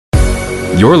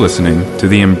You're listening to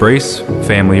the Embrace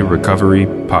Family Recovery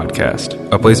Podcast,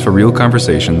 a place for real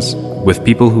conversations with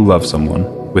people who love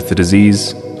someone with the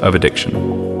disease of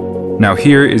addiction. Now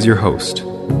here is your host,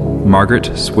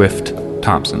 Margaret Swift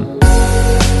Thompson.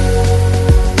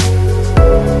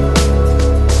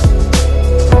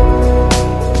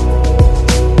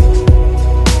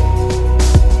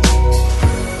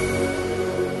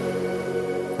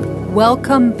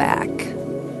 Welcome back.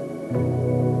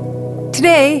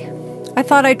 Today, I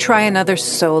thought I'd try another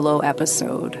solo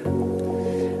episode.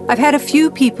 I've had a few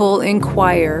people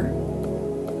inquire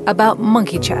about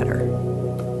monkey chatter.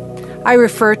 I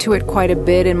refer to it quite a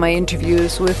bit in my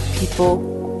interviews with people,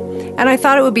 and I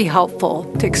thought it would be helpful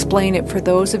to explain it for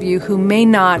those of you who may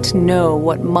not know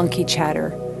what monkey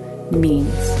chatter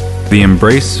means. The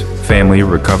Embrace Family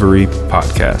Recovery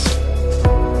Podcast.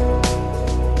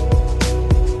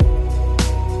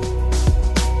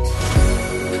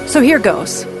 So here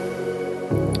goes.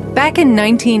 Back in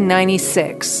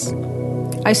 1996,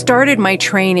 I started my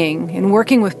training in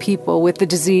working with people with the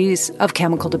disease of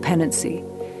chemical dependency.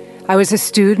 I was a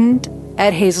student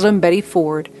at Hazel and Betty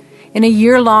Ford in a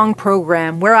year-long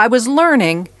program where I was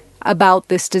learning about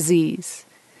this disease.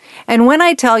 And when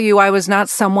I tell you I was not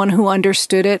someone who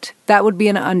understood it, that would be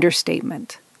an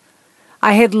understatement.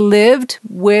 I had lived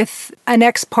with an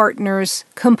ex-partner's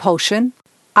compulsion.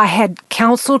 I had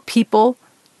counseled people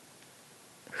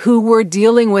who were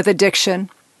dealing with addiction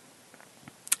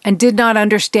and did not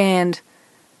understand,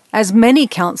 as many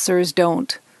counselors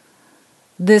don't,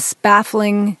 this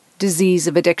baffling disease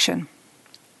of addiction.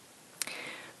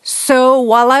 So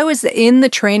while I was in the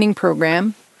training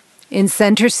program in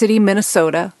Center City,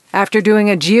 Minnesota, after doing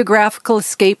a geographical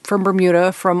escape from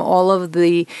Bermuda from all of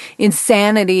the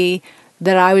insanity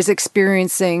that I was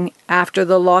experiencing after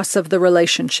the loss of the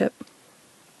relationship,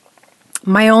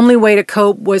 my only way to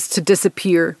cope was to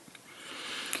disappear.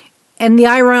 And the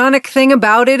ironic thing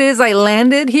about it is I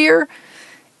landed here,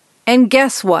 and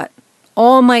guess what?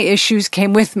 All my issues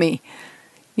came with me.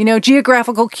 You know,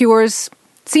 geographical cures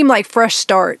seem like fresh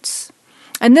starts.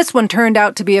 And this one turned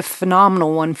out to be a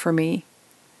phenomenal one for me.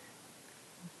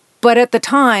 But at the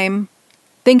time,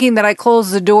 thinking that I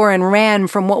closed the door and ran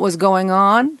from what was going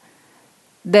on,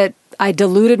 that I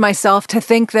deluded myself to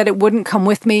think that it wouldn't come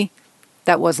with me,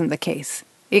 that wasn't the case.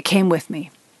 It came with me.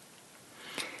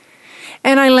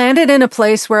 And I landed in a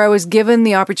place where I was given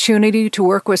the opportunity to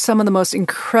work with some of the most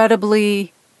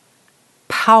incredibly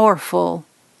powerful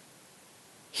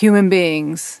human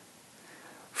beings,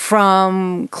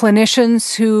 from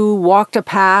clinicians who walked a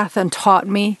path and taught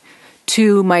me,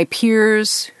 to my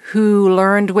peers who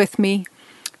learned with me,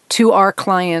 to our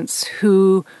clients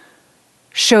who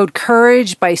showed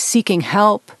courage by seeking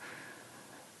help,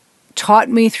 taught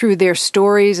me through their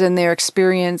stories and their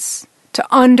experience to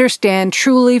understand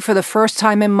truly for the first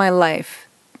time in my life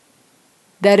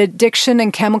that addiction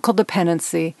and chemical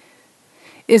dependency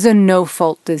is a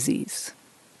no-fault disease.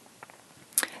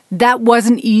 That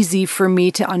wasn't easy for me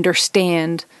to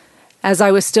understand, as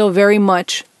I was still very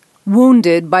much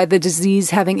wounded by the disease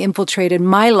having infiltrated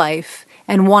my life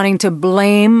and wanting to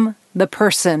blame the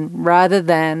person rather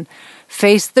than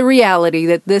face the reality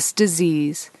that this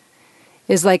disease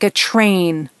is like a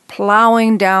train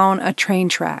plowing down a train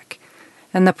track.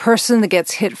 And the person that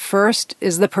gets hit first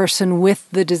is the person with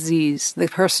the disease, the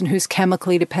person who's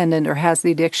chemically dependent or has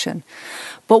the addiction.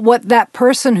 But what that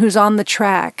person who's on the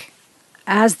track,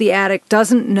 as the addict,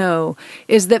 doesn't know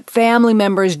is that family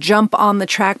members jump on the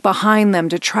track behind them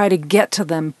to try to get to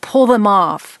them, pull them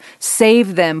off,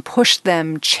 save them, push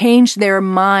them, change their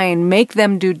mind, make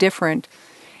them do different,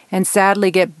 and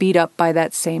sadly get beat up by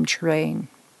that same train.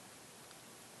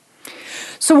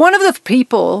 So one of the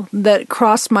people that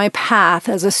crossed my path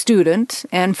as a student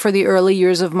and for the early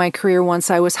years of my career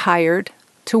once I was hired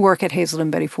to work at Hazel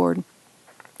and Betty Ford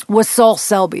was Saul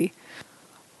Selby.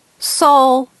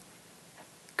 Saul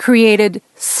created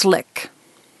Slick.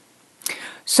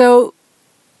 So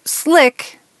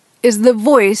Slick is the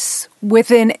voice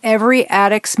within every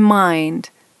addict's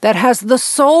mind that has the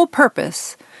sole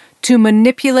purpose to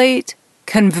manipulate,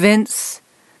 convince,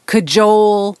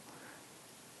 cajole,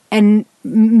 and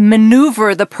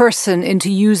maneuver the person into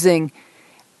using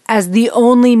as the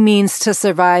only means to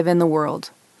survive in the world.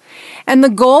 And the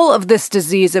goal of this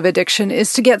disease of addiction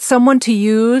is to get someone to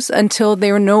use until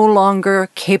they're no longer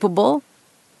capable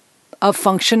of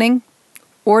functioning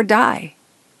or die.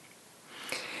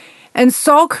 And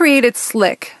Saul created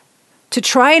Slick to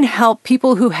try and help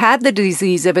people who had the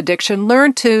disease of addiction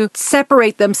learn to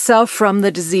separate themselves from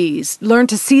the disease, learn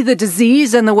to see the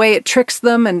disease and the way it tricks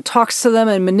them and talks to them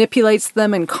and manipulates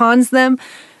them and cons them,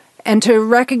 and to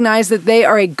recognize that they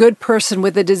are a good person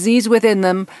with a disease within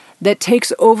them that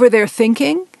takes over their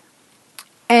thinking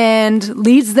and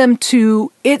leads them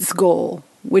to its goal,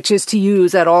 which is to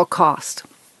use at all cost.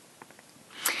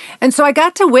 And so I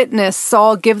got to witness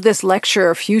Saul give this lecture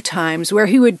a few times where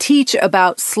he would teach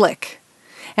about Slick.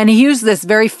 And he used this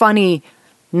very funny,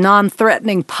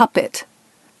 non-threatening puppet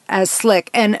as Slick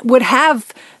and would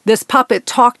have this puppet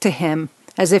talk to him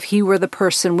as if he were the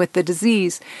person with the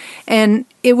disease. And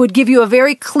it would give you a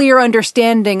very clear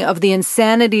understanding of the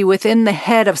insanity within the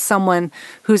head of someone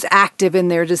who's active in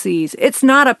their disease. It's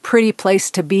not a pretty place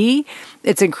to be.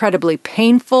 It's incredibly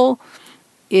painful.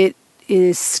 It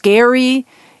is scary.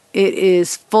 It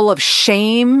is full of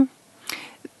shame.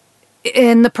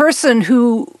 And the person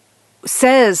who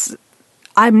says,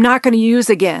 I'm not going to use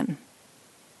again,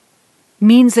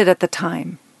 means it at the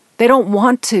time. They don't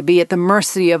want to be at the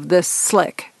mercy of this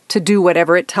Slick to do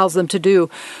whatever it tells them to do.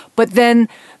 But then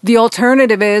the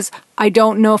alternative is, I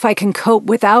don't know if I can cope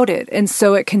without it. And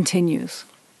so it continues.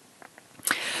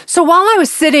 So while I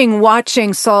was sitting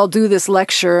watching Saul do this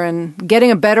lecture and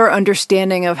getting a better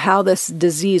understanding of how this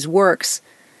disease works,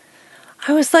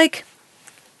 I was like,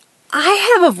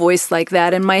 I have a voice like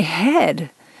that in my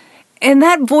head. And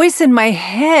that voice in my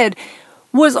head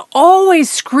was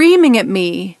always screaming at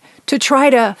me to try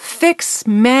to fix,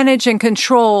 manage, and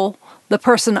control the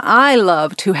person I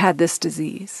loved who had this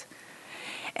disease.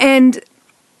 And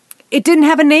it didn't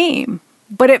have a name,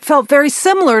 but it felt very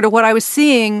similar to what I was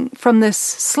seeing from this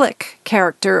Slick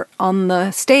character on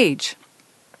the stage.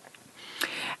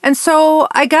 And so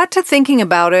I got to thinking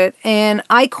about it, and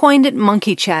I coined it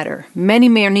monkey chatter many,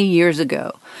 many years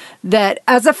ago. That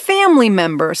as a family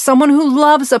member, someone who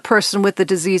loves a person with the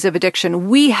disease of addiction,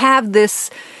 we have this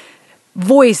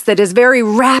voice that is very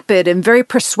rapid and very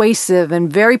persuasive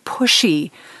and very pushy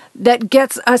that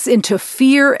gets us into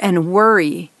fear and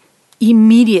worry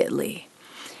immediately.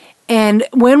 And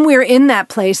when we're in that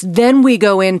place, then we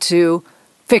go into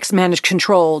fix, manage,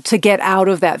 control to get out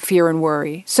of that fear and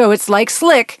worry. So it's like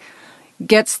Slick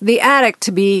gets the addict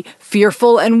to be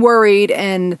fearful and worried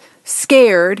and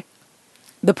scared.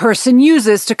 The person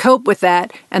uses to cope with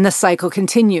that, and the cycle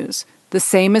continues. The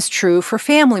same is true for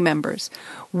family members.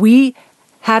 We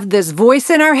have this voice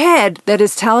in our head that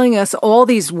is telling us all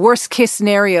these worst-case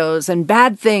scenarios and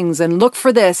bad things and look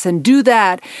for this and do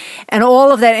that. And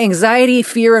all of that anxiety,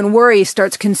 fear, and worry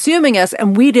starts consuming us,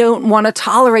 and we don't want to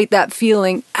tolerate that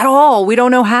feeling at all. We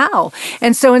don't know how.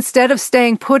 And so instead of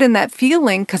staying put in that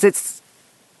feeling, because it's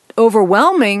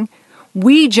overwhelming,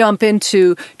 we jump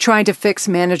into trying to fix,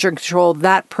 manage, or control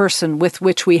that person with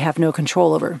which we have no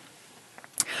control over.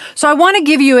 So I want to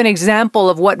give you an example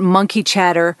of what monkey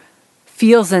chatter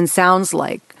feels and sounds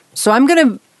like. So I'm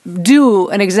going to do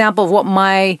an example of what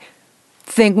my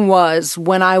thing was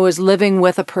when I was living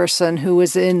with a person who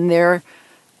was in their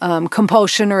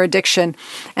compulsion or addiction,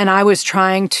 and I was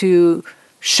trying to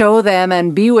show them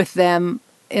and be with them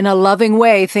in a loving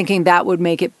way, thinking that would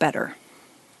make it better.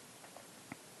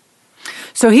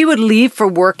 So he would leave for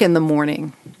work in the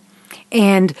morning,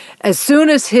 and as soon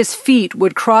as his feet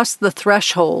would cross the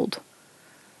threshold,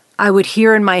 I would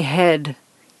hear in my head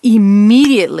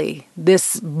immediately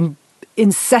this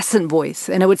incessant voice,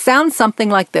 and it would sound something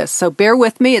like this. So bear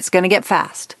with me, it's going to get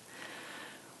fast.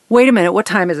 Wait a minute, what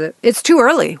time is it? It's too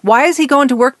early. Why is he going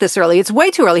to work this early? It's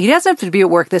way too early. He doesn't have to be at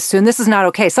work this soon. This is not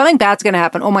okay. Something bad's going to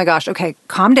happen. Oh my gosh. Okay,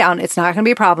 calm down. It's not going to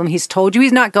be a problem. He's told you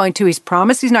he's not going to. He's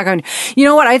promised he's not going to. You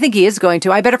know what? I think he is going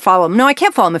to. I better follow him. No, I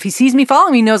can't follow him. If he sees me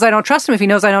following, he knows I don't trust him. If he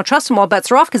knows I don't trust him, all bets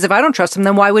are off, because if I don't trust him,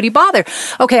 then why would he bother?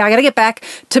 Okay, I got to get back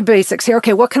to basics here.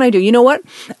 Okay, what can I do? You know what?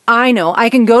 I know. I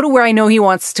can go to where I know he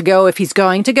wants to go if he's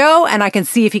going to go, and I can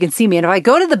see if he can see me. And if I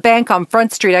go to the bank on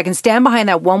Front Street, I can stand behind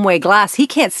that one-way glass. He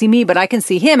can't see me, but I can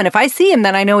see him. And if I see him,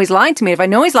 then I know he's lying to me. If I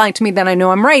know he's lying to me, then I know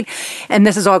I'm right. And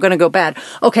this is all going to go bad.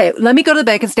 Okay, let me go to the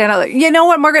bank and stand out there. You know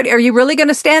what, Margaret? Are you really going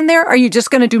to stand there? Are you just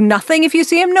going to do nothing if you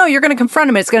see him? No, you're going to confront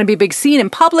him. It's going to be a big scene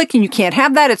in public, and you can't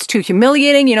have that. It's too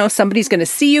humiliating. You know, somebody's going to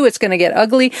see you. It's going to get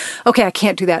ugly. Okay, I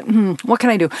can't do that. What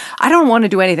can I do? I don't want to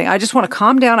do anything. I just want to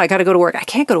calm down. I got to go to work. I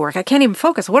can't go to work. I can't even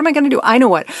focus. What am I going to do? I know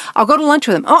what. I'll go to lunch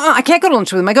with him. I can't go to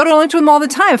lunch with him. I go to lunch with him all the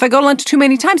time. If I go to lunch too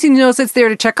many times, he knows it's there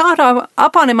to check up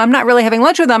on him. I'm not really having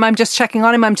lunch with him. I'm just checking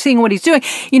on him. I'm seeing what he's doing.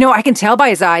 You know, I can tell by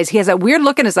his eyes. He has that weird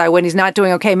look in his eye when he's not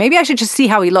doing okay. Maybe I should just see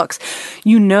how he looks.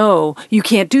 You know, you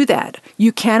can't do that.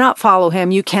 You cannot follow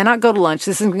him. You cannot go to lunch.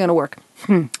 This isn't going to work.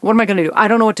 What am I going to do? I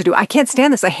don't know what to do. I can't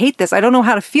stand this. I hate this. I don't know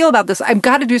how to feel about this. I've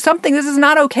got to do something. This is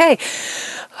not okay.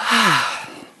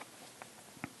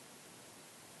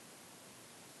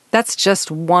 That's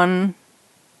just one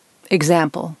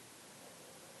example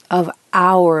of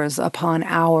hours upon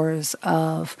hours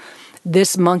of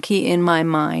this monkey in my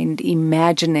mind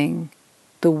imagining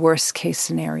the worst case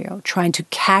scenario, trying to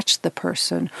catch the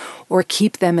person or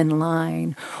keep them in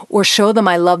line or show them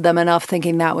I love them enough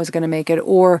thinking that was going to make it,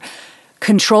 or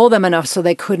control them enough so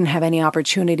they couldn't have any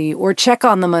opportunity, or check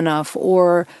on them enough,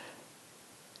 or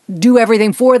do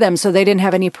everything for them so they didn't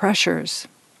have any pressures.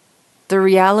 The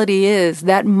reality is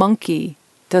that monkey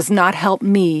does not help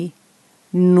me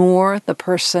nor the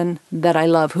person that I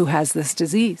love who has this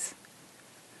disease.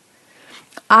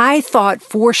 I thought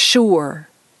for sure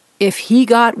if he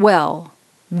got well,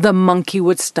 the monkey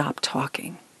would stop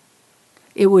talking.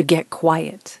 It would get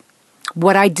quiet.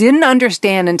 What I didn't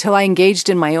understand until I engaged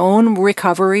in my own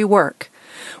recovery work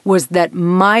was that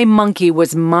my monkey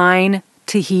was mine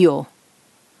to heal,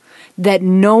 that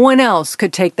no one else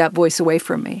could take that voice away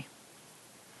from me.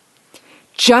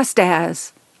 Just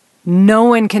as no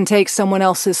one can take someone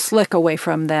else's slick away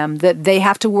from them, that they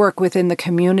have to work within the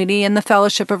community and the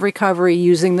fellowship of recovery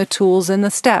using the tools and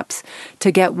the steps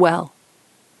to get well.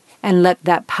 And let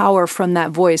that power from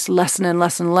that voice lessen and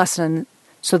lessen and lessen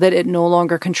so that it no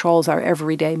longer controls our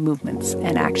everyday movements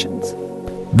and actions.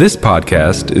 This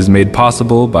podcast is made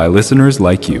possible by listeners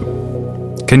like you.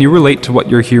 Can you relate to what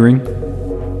you're hearing?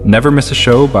 Never miss a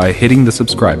show by hitting the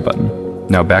subscribe button.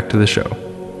 Now back to the show.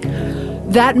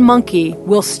 That monkey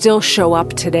will still show up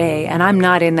today, and I'm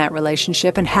not in that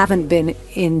relationship and haven't been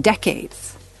in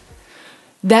decades.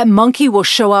 That monkey will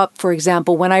show up, for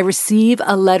example, when I receive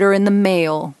a letter in the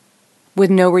mail with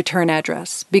no return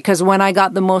address, because when I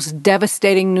got the most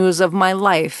devastating news of my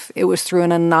life, it was through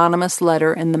an anonymous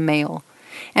letter in the mail.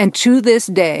 And to this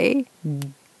day,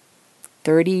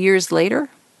 30 years later,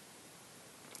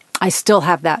 I still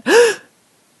have that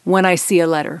when I see a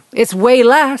letter. It's way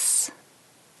less,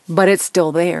 but it's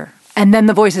still there. And then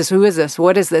the voice is, who is this?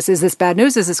 What is this? Is this bad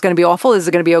news? Is this going to be awful? Is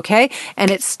it going to be okay?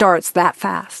 And it starts that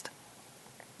fast.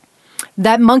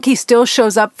 That monkey still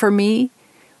shows up for me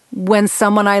when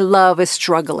someone I love is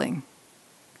struggling.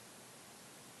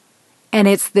 And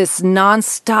it's this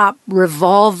nonstop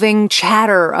revolving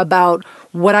chatter about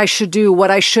what I should do,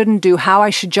 what I shouldn't do, how I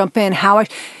should jump in,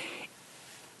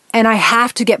 and I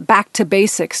have to get back to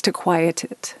basics to quiet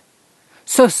it.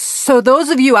 So those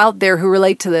of you out there who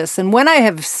relate to this, and when I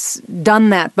have done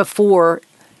that before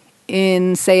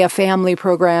in, say, a family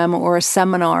program or a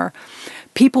seminar,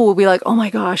 people will be like, oh my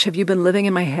gosh, have you been living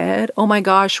in my head? Oh my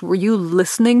gosh, were you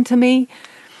listening to me?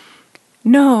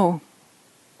 No,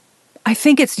 I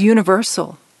think it's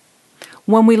universal.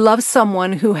 When we love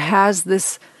someone who has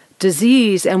this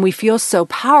disease and we feel so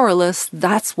powerless,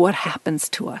 that's what happens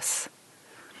to us.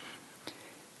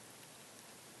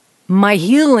 My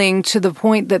healing to the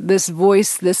point that this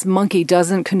voice, this monkey,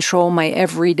 doesn't control my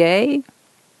everyday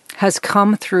has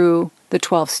come through the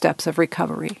 12 steps of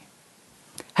recovery,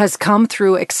 has come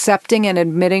through accepting and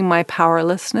admitting my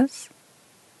powerlessness,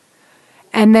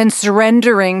 and then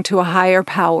surrendering to a higher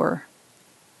power,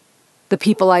 the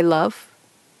people I love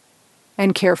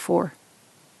and care for.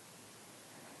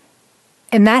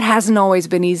 And that hasn't always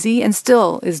been easy and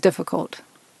still is difficult.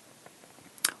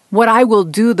 What I will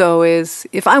do, though, is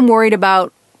if I'm worried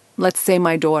about, let's say,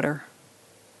 my daughter,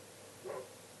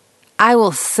 I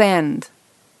will send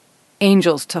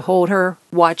angels to hold her,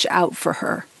 watch out for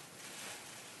her.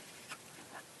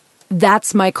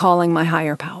 That's my calling my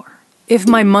higher power. If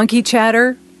my monkey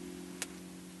chatter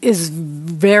is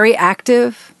very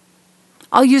active,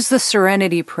 I'll use the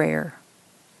Serenity Prayer.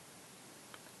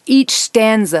 Each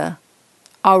stanza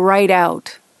I'll write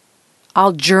out,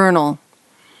 I'll journal,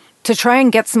 to try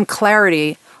and get some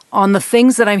clarity on the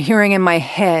things that I'm hearing in my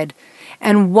head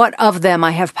and what of them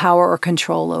I have power or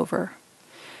control over.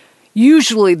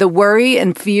 Usually the worry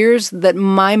and fears that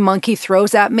my monkey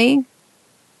throws at me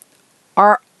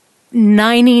are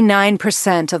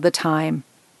 99% of the time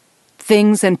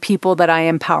things and people that I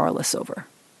am powerless over.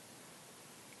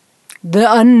 The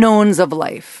unknowns of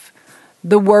life,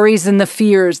 the worries and the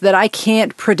fears that I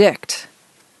can't predict.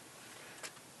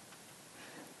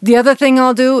 The other thing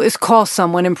I'll do is call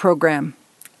someone in program,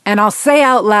 and I'll say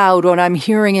out loud what I'm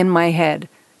hearing in my head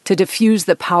to diffuse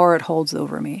the power it holds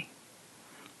over me.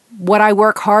 What I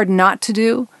work hard not to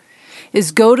do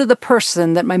is go to the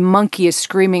person that my monkey is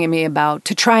screaming at me about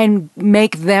to try and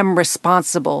make them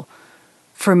responsible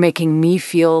for making me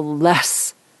feel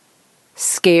less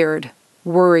scared,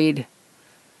 worried.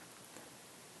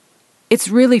 It's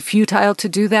really futile to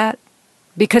do that,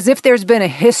 because if there's been a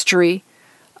history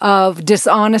of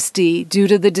dishonesty due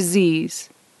to the disease,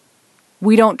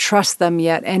 we don't trust them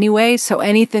yet anyway, so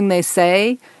anything they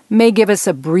say may give us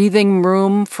a breathing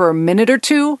room for a minute or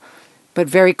two, but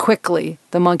very quickly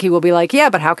the monkey will be like, yeah,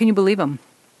 but how can you believe them?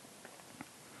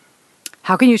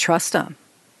 How can you trust them?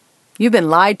 You've been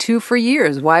lied to for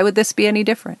years. Why would this be any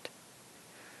different?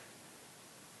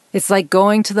 It's like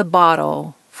going to the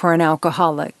bottle for an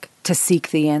alcoholic to seek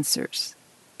the answers.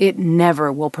 It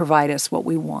never will provide us what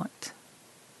we want.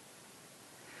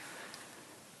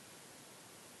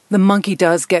 The monkey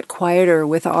does get quieter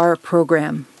with our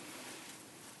program,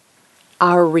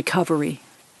 our recovery.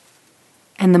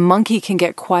 And the monkey can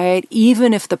get quiet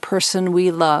even if the person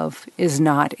we love is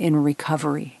not in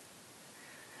recovery.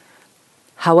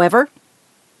 However,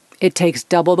 it takes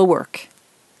double the work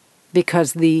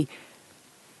because the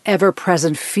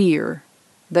ever-present fear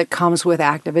that comes with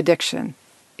active addiction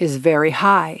is very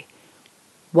high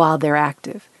while they're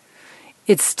active.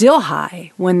 It's still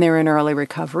high when they're in early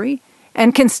recovery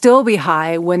and can still be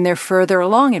high when they're further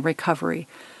along in recovery.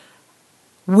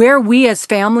 Where we as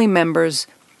family members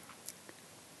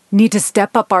need to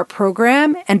step up our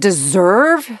program and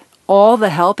deserve all the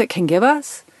help it can give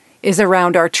us is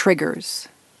around our triggers.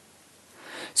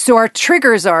 So our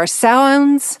triggers are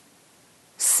sounds,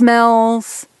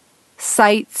 smells,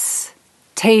 sights,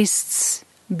 tastes,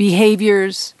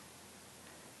 behaviors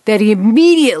that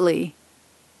immediately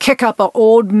kick up an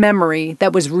old memory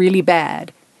that was really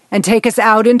bad and take us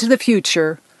out into the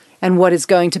future and what is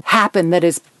going to happen that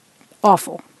is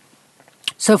awful.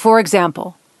 So, for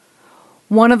example,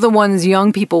 one of the ones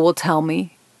young people will tell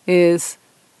me is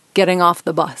getting off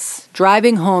the bus.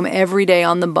 Driving home every day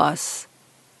on the bus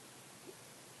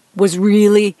was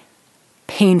really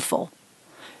painful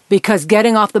because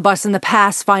getting off the bus in the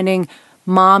past, finding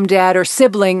mom, dad, or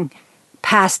sibling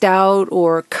passed out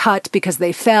or cut because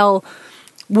they fell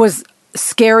was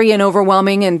scary and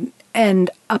overwhelming and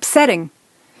upsetting.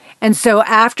 And so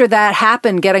after that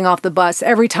happened, getting off the bus,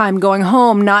 every time going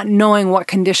home, not knowing what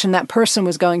condition that person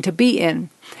was going to be in.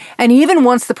 And even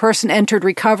once the person entered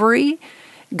recovery,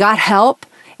 got help,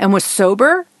 and was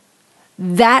sober,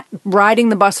 that riding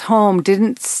the bus home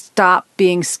didn't stop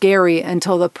being scary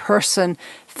until the person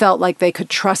felt like they could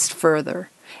trust further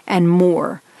and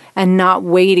more and not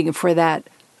waiting for that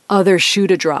other shoe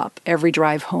to drop every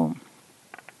drive home.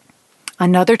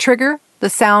 Another trigger, the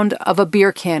sound of a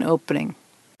beer can opening.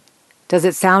 Does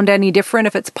it sound any different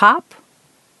if it's pop?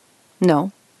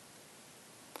 No.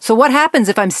 So what happens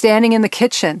if I'm standing in the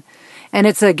kitchen and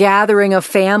it's a gathering of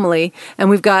family and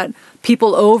we've got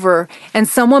people over and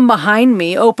someone behind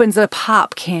me opens a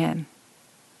pop can?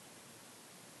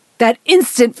 That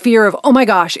instant fear of, oh my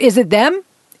gosh, is it them?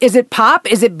 Is it pop?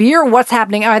 Is it beer? What's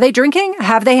happening? Are they drinking?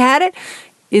 Have they had it?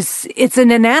 It's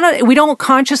an inanimate. We don't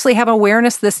consciously have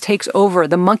awareness. This takes over.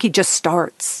 The monkey just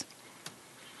starts.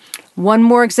 One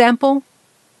more example.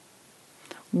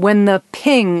 When the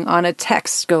ping on a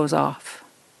text goes off,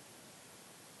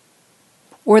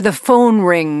 or the phone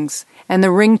rings and the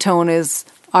ringtone is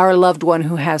our loved one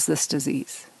who has this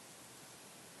disease,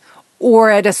 or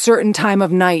at a certain time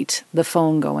of night, the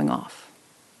phone going off.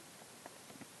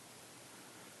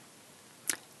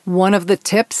 One of the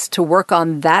tips to work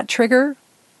on that trigger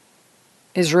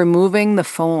is removing the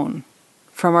phone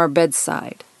from our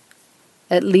bedside,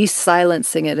 at least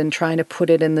silencing it and trying to put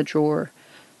it in the drawer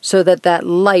so that that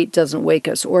light doesn't wake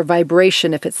us, or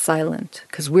vibration if it's silent,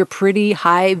 because we're pretty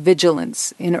high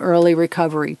vigilance in early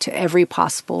recovery to every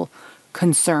possible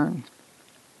concern.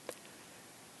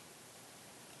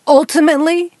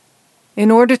 Ultimately, in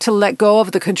order to let go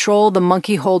of the control the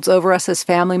monkey holds over us as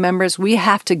family members, we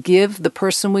have to give the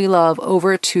person we love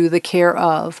over to the care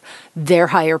of their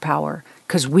higher power,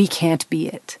 because we can't be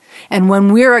it. And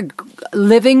when we're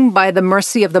living by the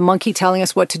mercy of the monkey telling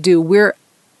us what to do, we're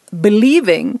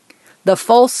believing the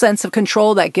false sense of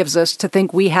control that gives us to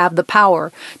think we have the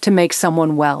power to make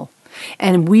someone well.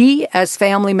 And we, as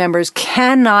family members,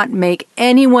 cannot make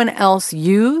anyone else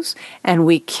use, and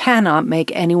we cannot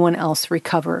make anyone else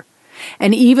recover.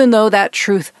 And even though that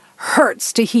truth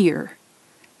hurts to hear,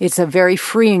 it's a very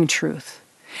freeing truth.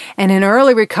 And in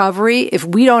early recovery, if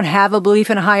we don't have a belief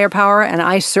in a higher power, and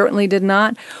I certainly did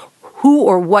not, who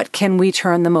or what can we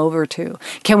turn them over to?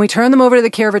 Can we turn them over to the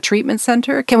care of a treatment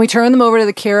center? Can we turn them over to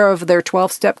the care of their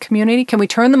 12-step community? Can we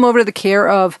turn them over to the care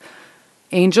of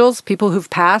angels, people who've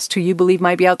passed, who you believe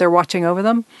might be out there watching over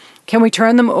them? Can we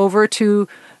turn them over to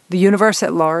the universe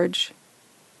at large?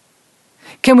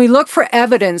 Can we look for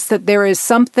evidence that there is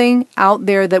something out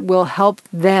there that will help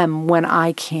them when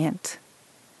I can't?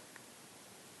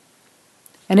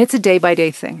 And it's a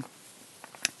day-by-day thing.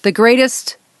 The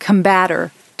greatest combator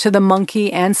to the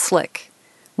monkey and slick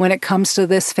when it comes to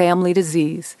this family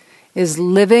disease is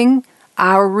living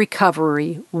our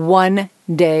recovery one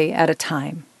day at a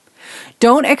time.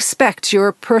 Don't expect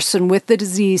your person with the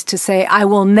disease to say, I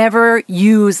will never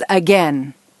use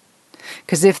again.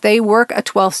 Because if they work a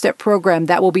 12-step program,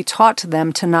 that will be taught to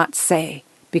them to not say,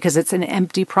 because it's an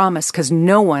empty promise, because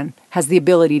no one has the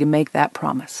ability to make that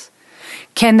promise.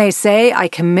 Can they say, I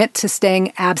commit to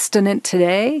staying abstinent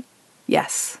today?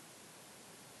 Yes.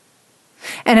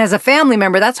 And as a family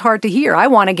member, that's hard to hear. I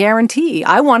want a guarantee.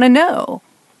 I want to know.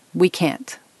 We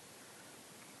can't.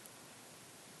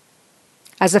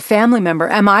 As a family member,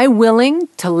 am I willing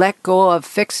to let go of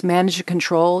fix, manage, and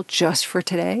control just for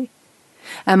today?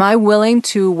 Am I willing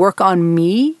to work on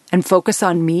me and focus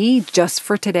on me just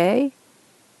for today?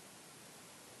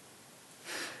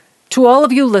 To all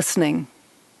of you listening,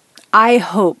 I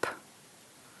hope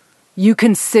you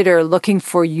consider looking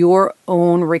for your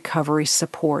own recovery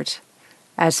support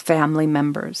as family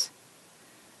members.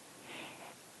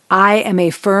 I am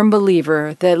a firm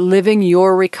believer that living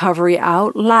your recovery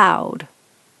out loud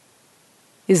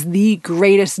is the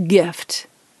greatest gift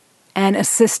and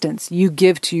assistance you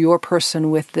give to your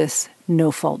person with this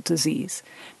no-fault disease,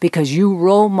 because you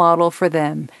role model for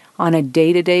them on a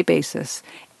day-to-day basis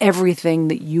everything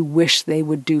that you wish they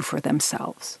would do for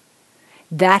themselves.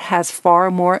 That has far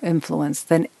more influence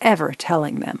than ever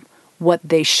telling them what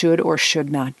they should or should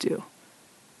not do.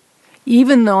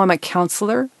 Even though I'm a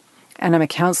counselor, and I'm a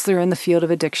counselor in the field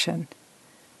of addiction,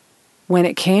 when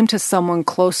it came to someone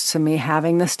close to me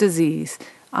having this disease,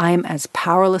 I'm as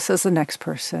powerless as the next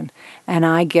person, and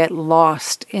I get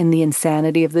lost in the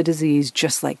insanity of the disease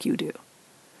just like you do.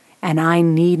 And I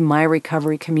need my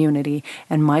recovery community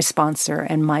and my sponsor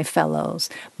and my fellows,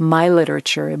 my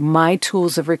literature, my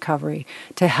tools of recovery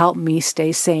to help me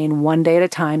stay sane one day at a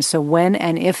time, so when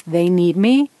and if they need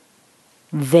me,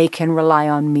 they can rely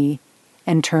on me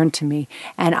and turn to me,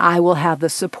 and I will have the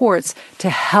supports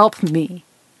to help me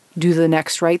do the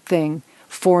next right thing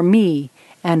for me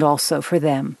and also for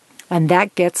them. And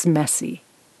that gets messy.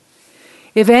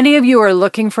 If any of you are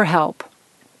looking for help,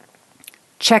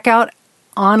 check out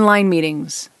online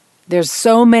meetings. There's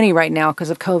so many right now because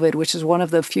of COVID, which is one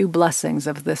of the few blessings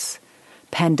of this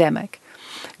pandemic.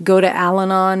 Go to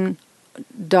Al-Anon.org,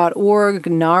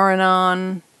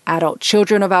 Nar-Anon, Adult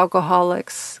Children of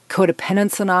Alcoholics,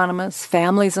 Codependents Anonymous,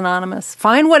 Families Anonymous.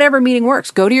 Find whatever meeting works.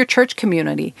 Go to your church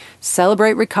community.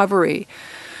 Celebrate recovery.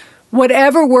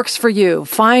 Whatever works for you.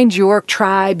 Find your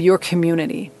tribe, your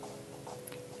community.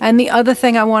 And the other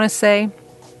thing I want to say,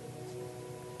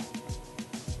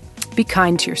 be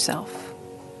kind to yourself.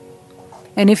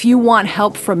 And if you want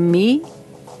help from me,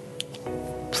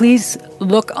 please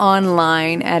look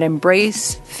online at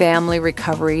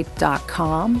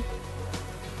embracefamilyrecovery.com.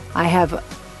 I have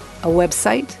a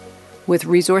website with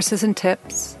resources and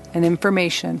tips and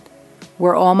information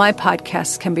where all my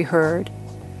podcasts can be heard.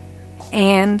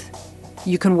 And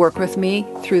you can work with me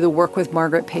through the Work with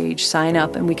Margaret page. Sign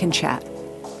up and we can chat.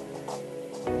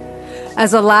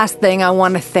 As a last thing, I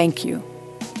want to thank you.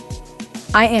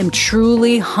 I am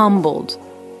truly humbled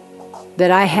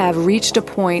that I have reached a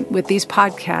point with these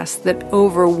podcasts that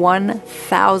over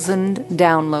 1,000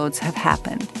 downloads have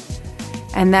happened.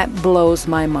 And that blows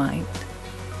my mind.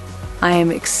 I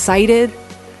am excited,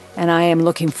 and I am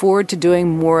looking forward to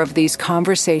doing more of these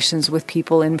conversations with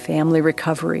people in family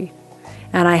recovery.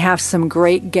 And I have some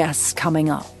great guests coming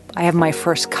up. I have my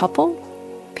first couple,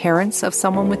 parents of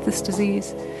someone with this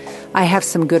disease. I have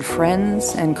some good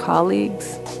friends and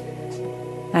colleagues.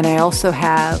 And I also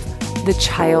have the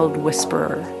child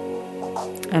whisperer.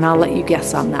 And I'll let you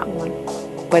guess on that one.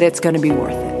 But it's going to be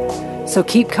worth it. So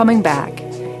keep coming back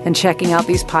and checking out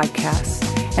these podcasts.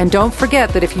 And don't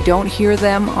forget that if you don't hear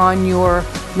them on your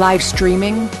live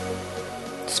streaming,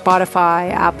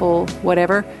 Spotify, Apple,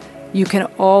 whatever, you can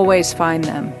always find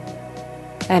them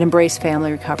at Embrace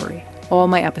Family Recovery. All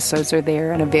my episodes are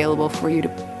there and available for you to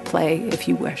play if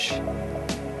you wish.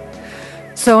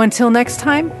 So until next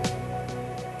time,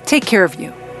 take care of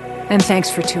you, and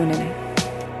thanks for tuning in.